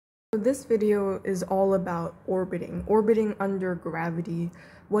So this video is all about orbiting under gravity.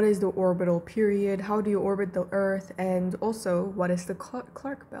 What is the orbital period? How do you orbit the Earth? And also, what is the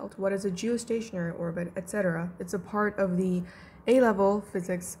Clark belt? What is a geostationary orbit, etc.? It's a part of the A-level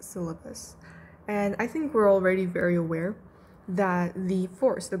physics syllabus. And I think we're already very aware that the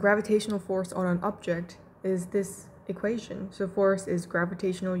gravitational force on an object is this equation. So force is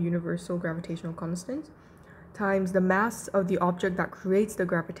gravitational universal gravitational constant times the mass of the object that creates the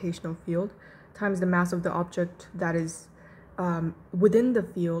gravitational field times the mass of the object that is within the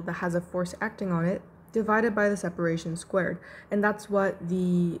field that has a force acting on it divided by the separation squared. And that's what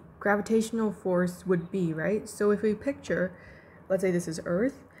the gravitational force would be, right? So if we picture, let's say this is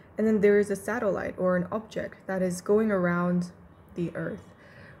Earth, and then there is a satellite or an object that is going around the Earth.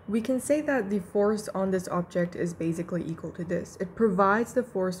 We can say that the force on this object is basically equal to this. It provides the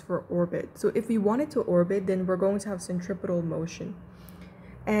force for orbit. So if we want it to orbit, then we're going to have centripetal motion.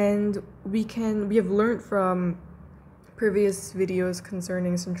 And we have learned from previous videos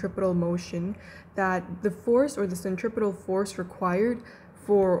concerning centripetal motion that the force or the centripetal force required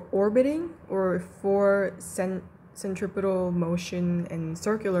for orbiting or for centripetal motion and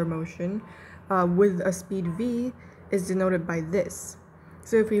circular motion with a speed v is denoted by this.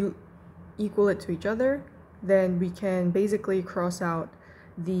 So if we equal it to each other, then we can basically cross out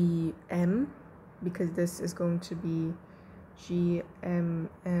the m, because this is going to be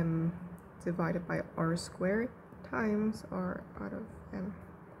gmm divided by r squared times r out of m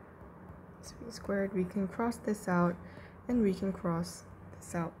is v squared. We can cross this out and we can cross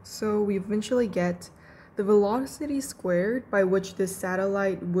this out. So we eventually get the velocity squared by which this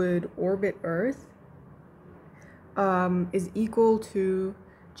satellite would orbit Earth is equal to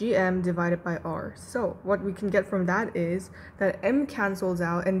gm divided by r. So what we can get from that is that m cancels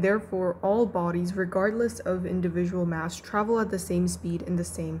out, and therefore all bodies, regardless of individual mass, travel at the same speed in the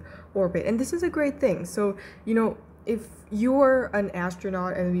same orbit. And this is a great thing. So, you know, if you were an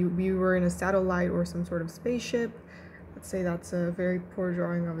astronaut and we were in a satellite or some sort of spaceship, let's say that's a very poor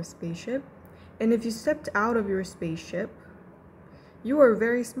drawing of a spaceship, and if you stepped out of your spaceship, you are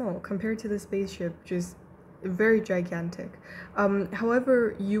very small compared to the spaceship, just very gigantic.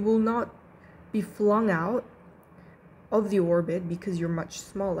 However, you will not be flung out of the orbit because you're much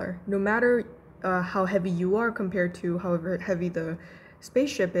smaller. No matter how heavy you are compared to however heavy the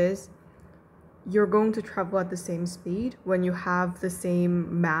spaceship is, you're going to travel at the same speed when you have the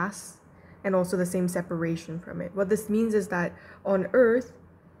same mass and also the same separation from it. What this means is that on Earth,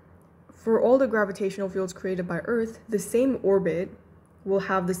 for all the gravitational fields created by Earth, the same orbit will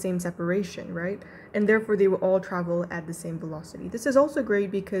have the same separation, right? And therefore they will all travel at the same velocity. This is also great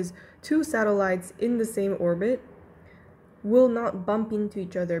because two satellites in the same orbit will not bump into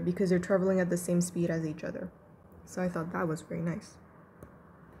each other because they're traveling at the same speed as each other. So I thought that was very nice.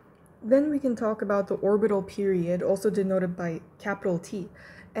 Then we can talk about the orbital period, also denoted by capital T.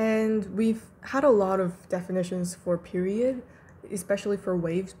 And we've had a lot of definitions for period, especially for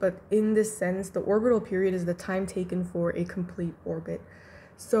waves, but in this sense, the orbital period is the time taken for a complete orbit.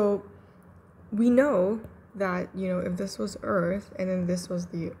 So we know that, you know, if this was Earth and then this was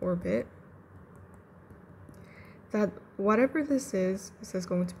the orbit, that whatever this is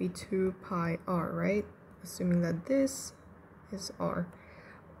going to be 2 pi r, right? Assuming that this is r.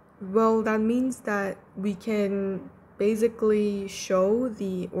 Well, that means that we can basically show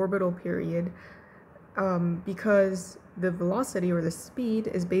the orbital period because the velocity or the speed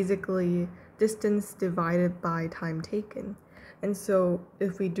is basically distance divided by time taken. And so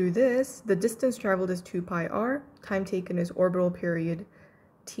if we do this, the distance traveled is 2 pi r, time taken is orbital period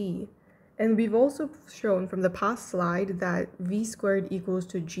t. And we've also shown from the past slide that v squared equals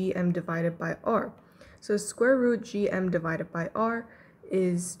to gm divided by r. So square root gm divided by r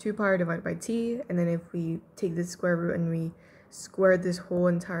is 2 pi r divided by t, and then if we take this square root and we square this whole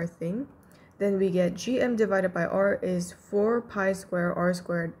entire thing, then we get gm divided by r is 4 pi squared r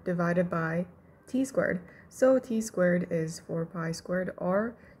squared divided by t squared. So t squared is 4 pi squared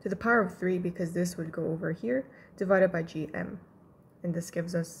r to the power of 3, because this would go over here, divided by gm. And this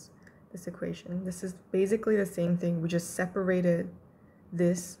gives us this equation. This is basically the same thing. We just separated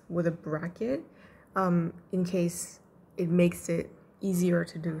this with a bracket in case it makes it easier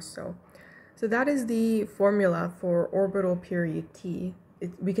to do so. So that is the formula for orbital period t.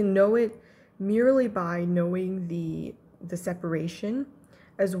 We can know it merely by knowing the separation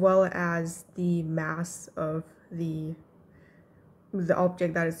as well as the mass of the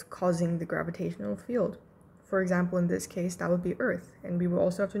object that is causing the gravitational field. For example, in this case, that would be Earth, and we will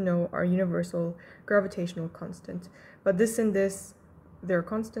also have to know our universal gravitational constant. But this and this, they're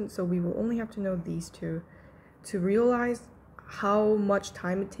constant, so we will only have to know these two to realize how much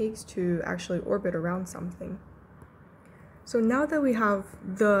time it takes to actually orbit around something. So now that we have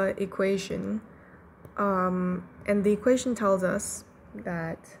the equation, and the equation tells us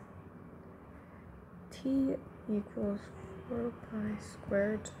that t equals 4 pi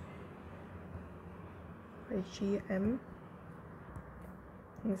squared by gm,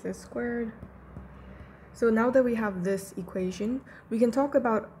 this is squared. So now that we have this equation, we can talk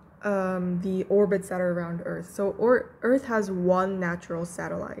about the orbits that are around Earth. So Earth has one natural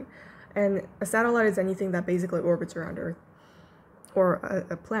satellite, and a satellite is anything that basically orbits around Earth, or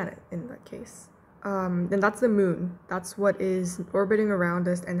a planet in that case. And that's the moon. That's what is orbiting around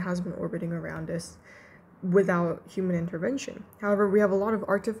us and has been orbiting around us without human intervention. However, we have a lot of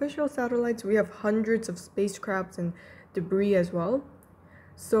artificial satellites. We have hundreds of spacecrafts and debris as well.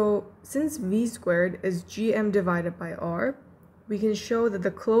 So since v squared is gm divided by r, we can show that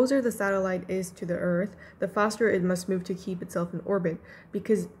the closer the satellite is to the Earth, the faster it must move to keep itself in orbit.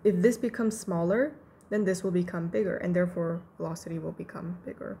 Because if this becomes smaller, then this will become bigger, and therefore velocity will become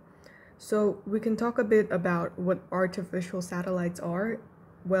bigger. So we can talk a bit about what artificial satellites are.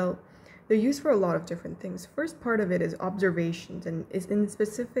 Well, they're used for a lot of different things. First part of it is observations, and in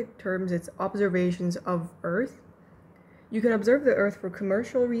specific terms, it's observations of Earth. You can observe the Earth for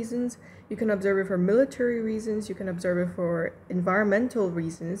commercial reasons, you can observe it for military reasons, you can observe it for environmental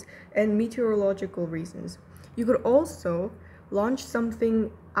reasons, and meteorological reasons. You could also launch something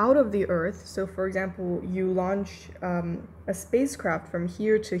out of the Earth. So for example, you launch a spacecraft from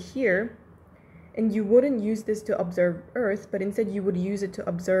here to here, and you wouldn't use this to observe Earth, but instead you would use it to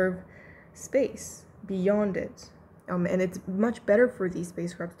observe space beyond it. And it's much better for these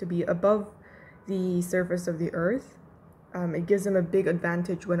spacecrafts to be above the surface of the Earth. It gives them a big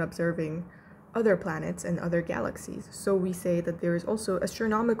advantage when observing other planets and other galaxies. So we say that there is also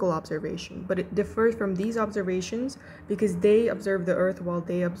astronomical observation, but it differs from these observations because they observe the Earth while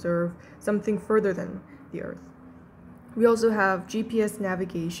they observe something further than the Earth. We also have GPS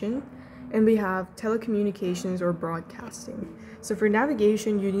navigation, and we have telecommunications or broadcasting. So for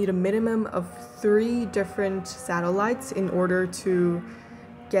navigation, you need a minimum of 3 different satellites in order to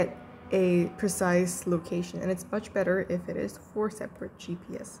get a precise location, and it's much better if it is 4 separate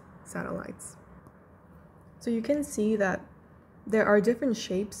GPS satellites. So you can see that there are different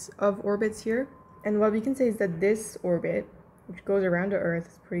shapes of orbits here, and what we can say is that this orbit, which goes around the Earth,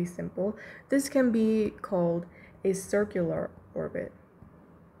 is pretty simple. This can be called a circular orbit.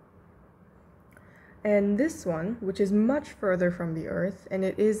 And this one, which is much further from the Earth, and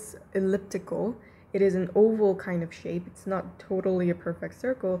it is elliptical, it is an oval kind of shape, it's not totally a perfect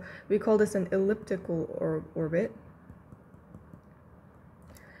circle, we call this an elliptical orbit.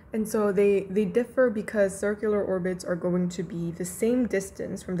 And so they differ because circular orbits are going to be the same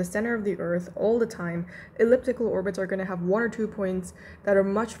distance from the center of the Earth all the time. Elliptical orbits are going to have 1 or 2 points that are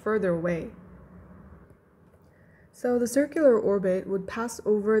much further away. So the circular orbit would pass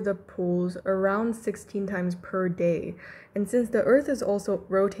over the poles around 16 times per day. And since the Earth is also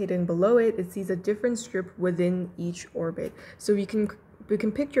rotating below it, it sees a different strip within each orbit. So we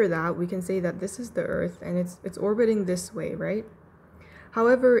can picture that. We can say that this is the Earth and it's orbiting this way, right?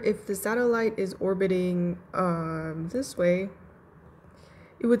 However, if the satellite is orbiting this way,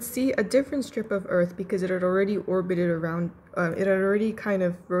 it would see a different strip of Earth because it had already orbited around, it had already kind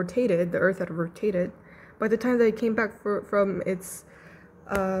of rotated, the Earth had rotated by the time that it came back from its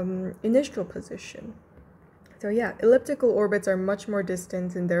initial position. So yeah, elliptical orbits are much more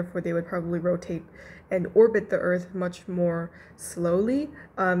distant, and therefore they would probably rotate and orbit the Earth much more slowly,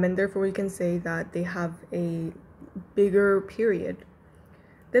 and therefore we can say that they have a bigger period.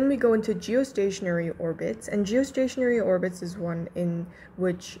 Then we go into geostationary orbits, and geostationary orbits is one in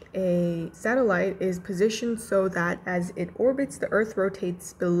which a satellite is positioned so that as it orbits, the Earth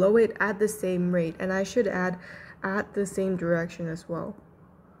rotates below it at the same rate, and I should add, at the same direction as well.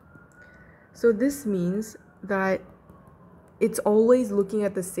 So this means that it's always looking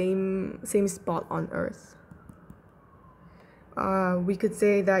at the same spot on Earth. We could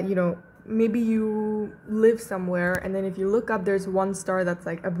say that, you know, maybe you live somewhere and then if you look up, there's one star that's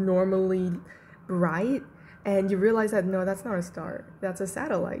like abnormally bright, and you realize that no, that's not a star, that's a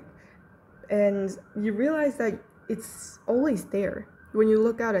satellite. And you realize that it's always there. When you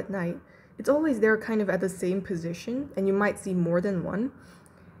look out at night, it's always there kind of at the same position, and you might see more than one.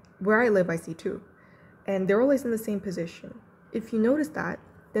 Where I live, I see 2, and they're always in the same position. If you notice that,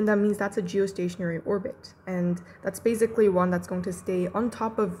 then that means that's a geostationary orbit, and that's basically one that's going to stay on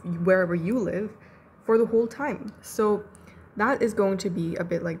top of wherever you live for the whole time. So that is going to be a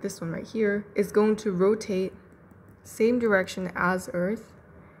bit like this one right here. It's going to rotate same direction as Earth,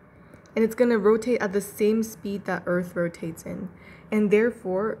 and it's going to rotate at the same speed that Earth rotates in. And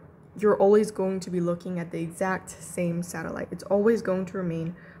therefore, you're always going to be looking at the exact same satellite. It's always going to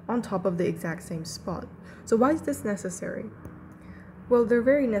remain on top of the exact same spot. So why is this necessary? Well, they're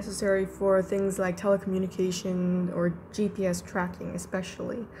very necessary for things like telecommunication or GPS tracking,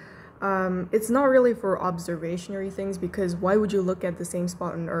 especially. It's not really for observationary things, because why would you look at the same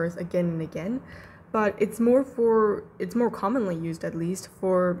spot on Earth again and again? But it's more commonly used, at least,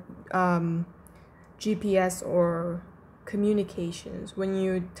 for GPS or communications. When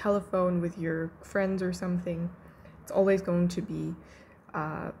you telephone with your friends or something, it's always going to be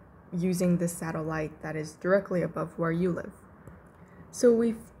using the satellite that is directly above where you live. So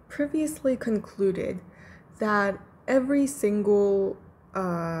we've previously concluded that every single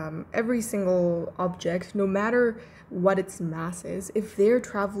object, no matter what its mass is, if they're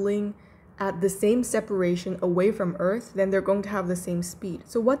traveling at the same separation away from Earth, then they're going to have the same speed.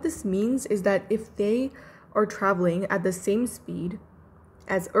 So what this means is that if they are traveling at the same speed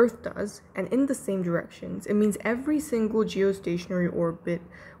as Earth does and in the same directions, it means every single geostationary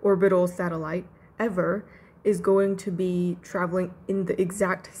orbital satellite ever is going to be traveling in the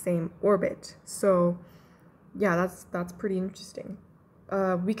exact same orbit. So yeah, that's pretty interesting.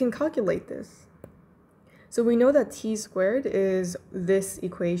 We can calculate this. So we know that t squared is this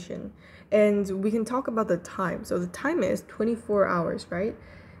equation, and we can talk about the time. So the time is 24 hours, right?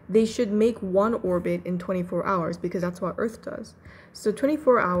 They should make one orbit in 24 hours because that's what Earth does. So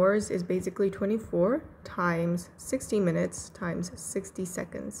 24 hours is basically 24 times 60 minutes times 60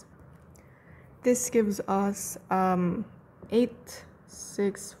 seconds. This gives us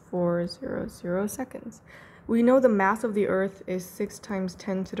 86400 seconds. We know the mass of the Earth is 6 times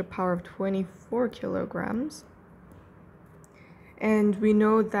 10 to the power of 24 kilograms. And we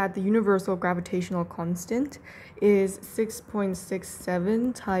know that the universal gravitational constant is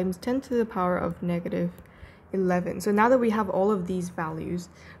 6.67 times 10 to the power of negative 11. So now that we have all of these values,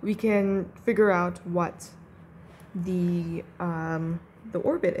 we can figure out what the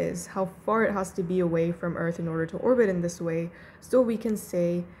orbit is, how far it has to be away from Earth in order to orbit in this way. So we can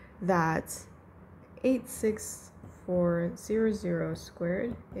say that 86400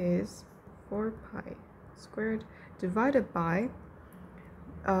 squared is 4 pi squared divided by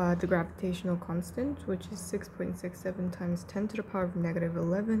the gravitational constant, which is 6.67 times 10 to the power of negative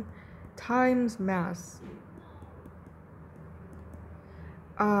 11 times mass.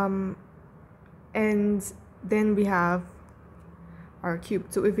 And then we have r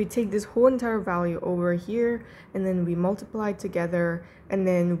cubed. So if we take this whole entire value over here and then we multiply together and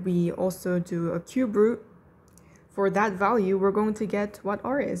then we also do a cube root for that value, we're going to get what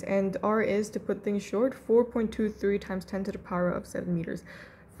r is. And r is, to put things short, 4.23 times 10 to the power of 7 meters.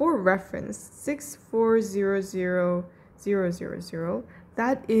 For reference, 6400000,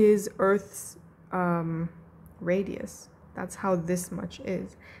 that is Earth's radius. That's how this much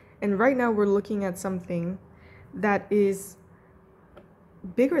is. And right now we're looking at something that is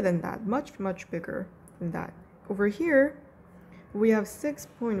bigger than that, much bigger than that. Over here we have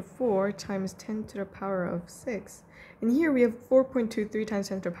 6.4 times 10 to the power of 6, and here we have 4.23 times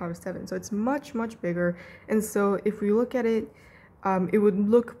 10 to the power of 7. So it's much bigger. And so if we look at it, it would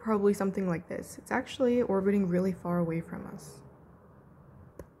look probably something like this. It's actually orbiting really far away from us.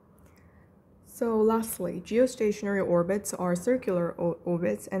 So lastly, geostationary orbits are circular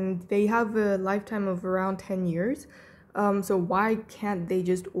orbits, and they have a lifetime of around 10 years. So why can't they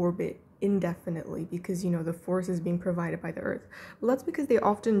just orbit indefinitely? Because, you know, the force is being provided by the Earth. Well, that's because they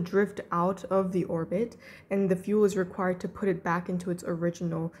often drift out of the orbit, and the fuel is required to put it back into its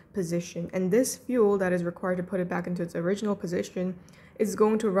original position. And this fuel that is required to put it back into its original position is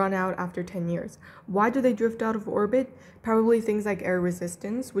going to run out after 10 years. Why do they drift out of orbit? Probably things like air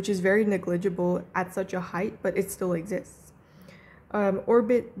resistance, which is very negligible at such a height, but it still exists. The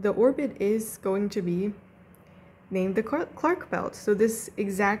orbit is going to be named the Clark Belt. So this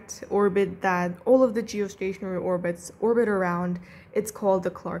exact orbit that all of the geostationary orbits orbit around, it's called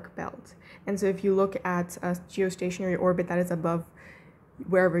the Clark Belt. And so if you look at a geostationary orbit that is above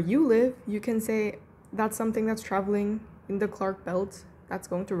wherever you live, you can say that's something that's traveling in the Clark Belt that's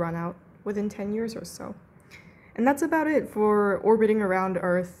going to run out within 10 years or so. And that's about it for orbiting around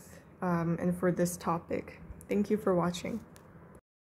Earth and for this topic. Thank you for watching.